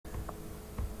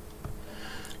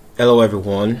Hello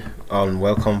everyone,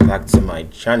 welcome back to my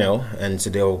channel, and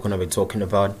today we're going to be talking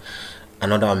about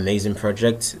another amazing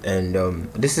project. And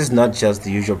this is not just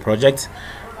the usual project.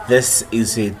 This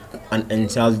is an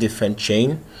entirely different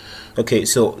chain. Okay,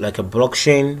 so like a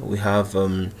blockchain, we have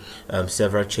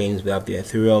several chains. We have the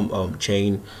Ethereum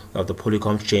chain, we have the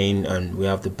Polygon chain, and we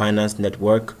have the Binance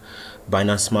network,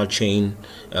 Binance Smart Chain,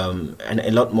 and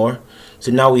a lot more.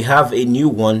 So now we have a new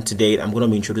one today. I'm going to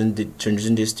be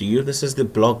introducing this to you. This is the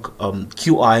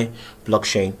QI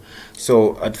blockchain.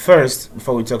 So at first,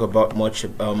 before we talk about much,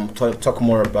 talk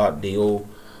more about the whole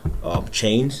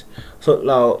chains. So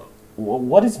now,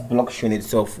 what is blockchain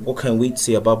itself? What can we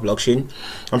say about blockchain?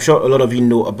 I'm sure a lot of you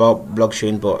know about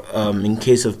blockchain, but in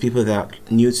case of people that are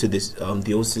new to this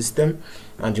the whole system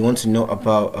and you want to know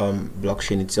about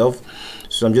blockchain itself,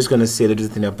 so I'm just going to say a little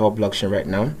thing about blockchain right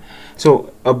now.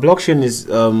 So a blockchain is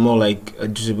more like a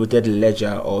distributed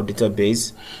ledger or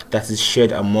database that is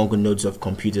shared among nodes of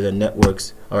computers and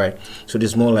networks. All right, so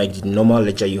there's more like the normal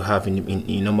ledger you have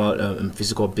in normal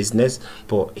physical business,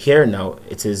 but here now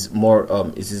it is more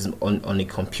it is on a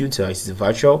computer. It is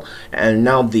virtual, and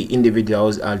now the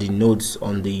individuals are the nodes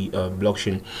on the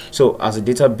blockchain. So as a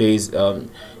database,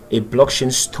 a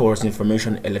blockchain stores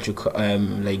information on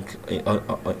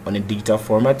a digital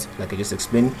format, like I just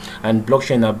explained. And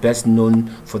blockchain are best known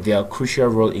for their crucial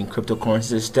role in cryptocurrency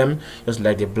system, just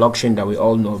like the blockchain that we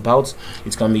all know about.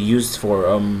 It can be used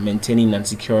for maintaining and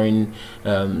securing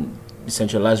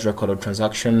decentralized record of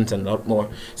transactions and a lot more.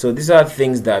 So these are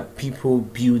things that people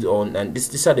build on, and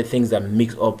these are the things that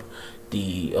make up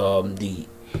the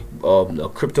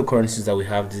cryptocurrencies that we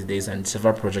have these days, and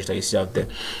several projects that you see out there.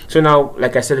 So now,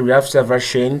 like I said, we have several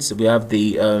chains. We have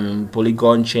the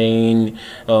Polygon chain,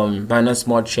 Binance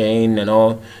Smart Chain, and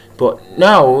all. But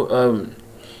now,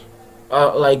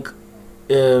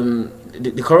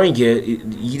 the current year,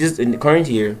 in the current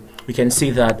year, we can see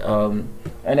that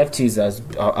NFTs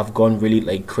have gone really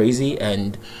like crazy,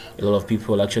 and a lot of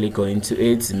people actually go into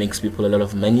it. It makes people a lot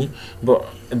of money, but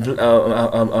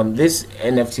these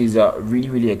NFTs are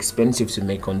really expensive to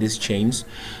make on these chains.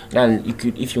 And you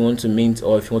could, if you want to mint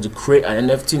or if you want to create an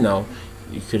NFT now,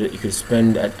 you could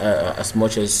spend as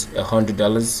much as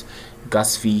 $100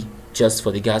 gas fee, just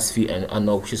for the gas fee, and I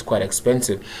know, which is quite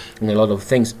expensive in a lot of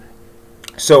things.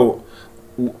 So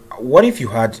what if you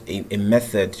had a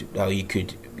method that you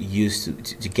could use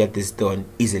to get this done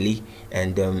easily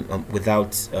and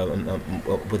without spending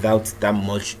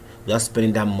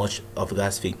that much of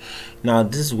gas fee? Now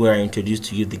this is where I introduce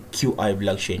to you the QI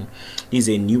blockchain. This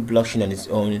is a new blockchain on its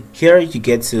own. Here you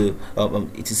get to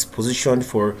it is positioned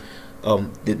for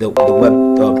the web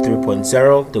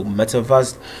 3.0, the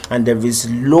metaverse, and there is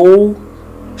low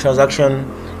transaction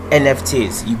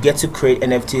NFTs. You get to create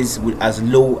NFTs with as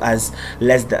low as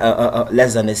less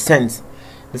than a cent.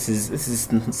 This is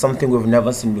something we've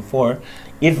never seen before.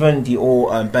 Even the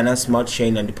old Binance Smart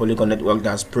Chain and the Polygon network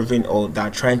that's proven, or that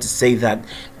are trying to say that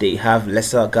they have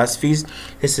lesser gas fees,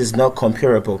 this is not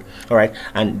comparable. All right,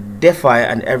 and DeFi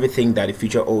and everything that the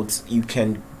future holds, you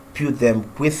can build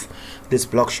them with this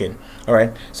blockchain. All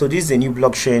right, so this is a new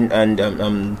blockchain, and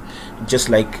just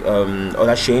like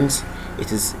other chains,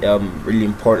 it is really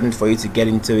important for you to get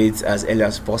into it as early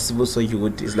as possible, so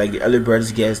it's like the early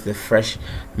birds gets the fresh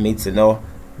meat and all,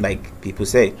 like people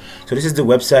say. So this is the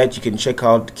website. You can check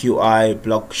out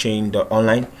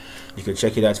qiblockchain.online. You can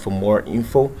check it out for more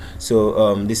info.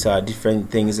 So these are different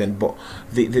things, but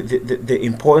the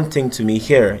important thing to me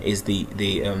here is the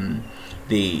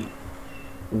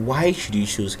why should you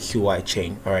choose QI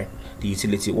chain? All right, the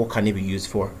utility, what can it be used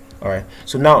for? All right,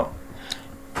 so now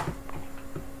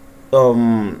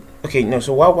okay, now,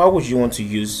 so why would you want to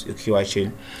use a QI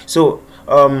chain? So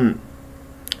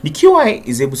the QI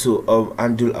is able to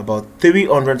handle about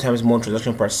 300 times more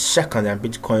transaction per second than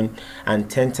Bitcoin, and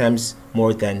 10 times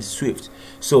more than Swift.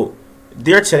 So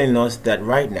they're telling us that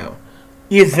right now,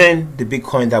 even the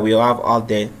Bitcoin that we have out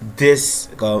there, this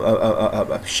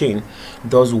chain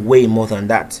does way more than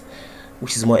that,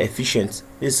 which is more efficient.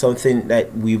 This is something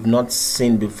that we've not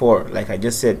seen before, like I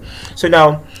just said. So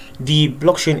now the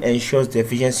blockchain ensures the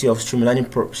efficiency of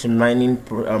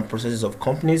streamlining processes of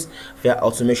companies via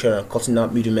automation and cutting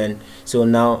out middlemen. So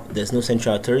now there's no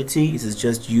central authority. It is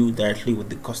just you directly with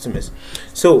the customers.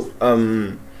 So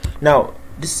now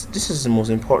this is the most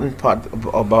important part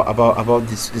about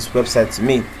this website to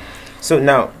me. So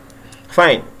now,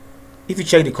 fine, if you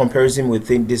check the comparison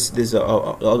within this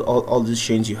all these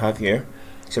chains you have here,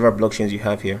 several blockchains you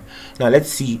have here. Now let's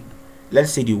say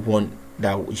the one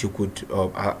that you could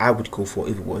I would go for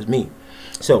if it was me.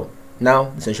 So now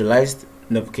decentralized,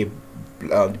 okay,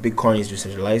 Bitcoin is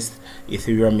decentralized,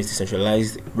 Ethereum is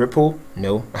decentralized, Ripple,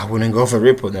 no, I wouldn't go for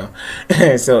Ripple now.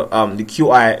 So the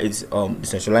QI is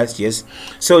decentralized, yes.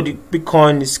 So the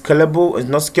Bitcoin is scalable, it's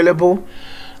not scalable.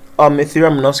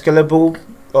 Ethereum not scalable,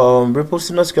 Ripple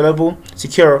still not scalable.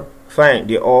 Secure, fine,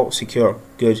 they're all secure,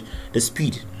 good. The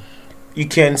speed, you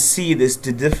can see this,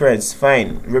 the difference,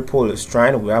 fine. Ripple is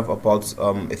trying, we have about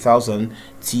 1000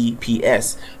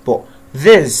 TPS, but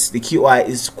this, the QI,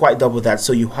 is quite double that,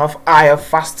 so you have higher,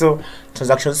 faster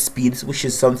transaction speeds, which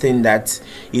is something that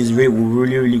is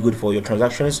really good for your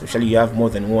transactions, especially you have more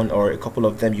than one or a couple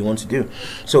of them you want to do.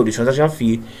 So the transaction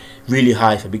fee really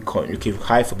high for Bitcoin. Okay,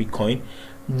 high for Bitcoin,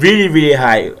 really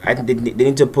high. I think they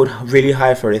need to put really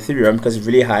high for Ethereum because it's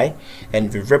really high, and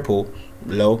with Ripple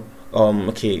low.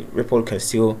 Okay, Ripple can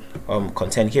still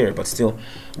contend here, but still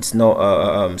it's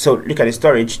not so look at the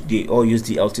storage. They all use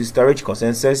the L2 storage,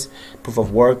 consensus, proof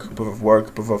of work,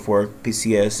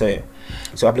 PCS.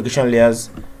 So application layers,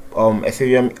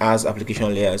 Ethereum has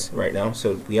application layers right now,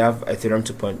 so we have Ethereum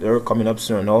 2.0 coming up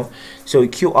soon and all. So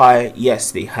QI,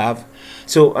 yes, they have.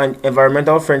 So an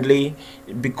environmental friendly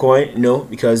Bitcoin, no,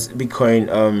 because Bitcoin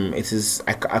it is,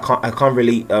 I can't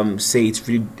really say it's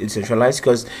really decentralized,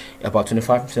 because about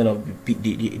 25% of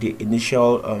the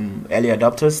initial early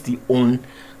adopters, they own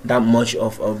that much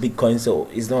of Bitcoin, so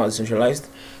it's not decentralized.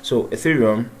 So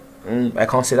Ethereum, I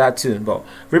can't say that too, but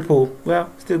Ripple, well,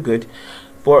 still good.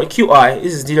 For QI,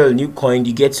 this is still a new coin.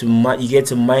 You get to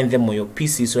mine them on your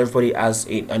PC, so everybody has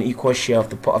an equal share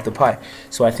of the pie.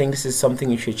 So I think this is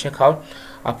something you should check out.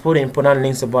 I'll put important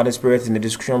links about this project in the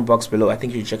description box below. I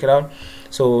think you should check it out.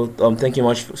 So thank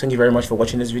you very much for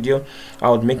watching this video.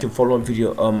 I would make the follow-up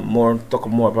video talk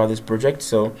more about this project.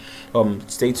 So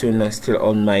stay tuned and still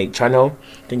on my channel.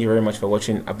 Thank you very much for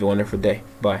watching. Have a wonderful day.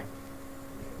 Bye.